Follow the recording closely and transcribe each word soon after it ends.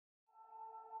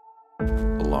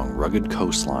along rugged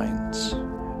coastlines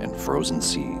and frozen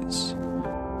seas,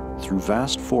 through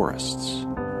vast forests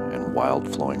and wild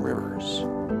flowing rivers,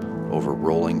 over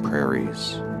rolling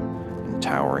prairies and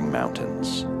towering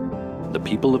mountains, the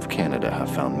people of Canada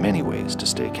have found many ways to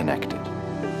stay connected.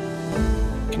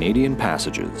 Canadian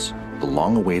Passages, the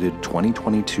long-awaited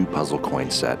 2022 puzzle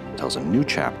coin set, tells a new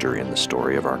chapter in the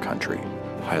story of our country,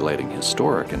 highlighting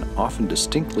historic and often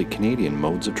distinctly Canadian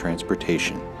modes of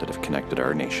transportation that have connected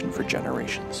our nation for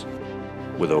generations.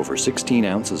 With over 16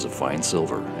 ounces of fine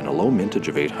silver and a low mintage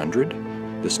of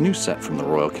 800, this new set from the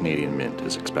Royal Canadian Mint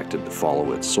is expected to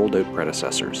follow its sold-out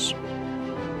predecessors.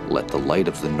 Let the light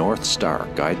of the North Star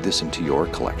guide this into your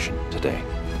collection today.